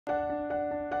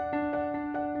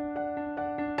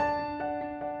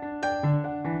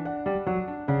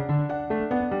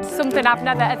something I've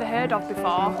never ever heard of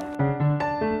before.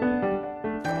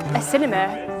 A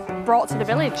cinema brought to the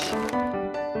village.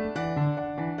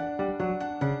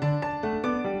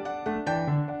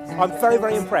 I'm very,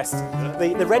 very impressed.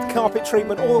 The red carpet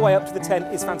treatment all the way up to the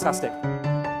tent is fantastic.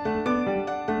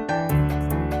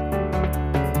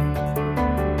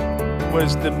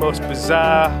 Was the most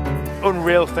bizarre,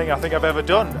 unreal thing I think I've ever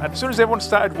done. And as soon as everyone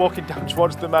started walking down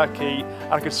towards the marquee,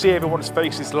 and I could see everyone's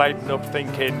faces lighting up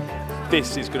thinking,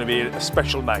 this is going to be a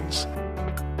special night.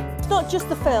 It's not just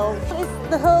the film, it's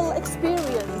the whole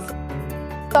experience.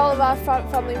 All of our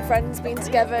family and friends being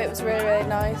together, it was really, really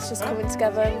nice just coming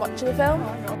together and watching the film.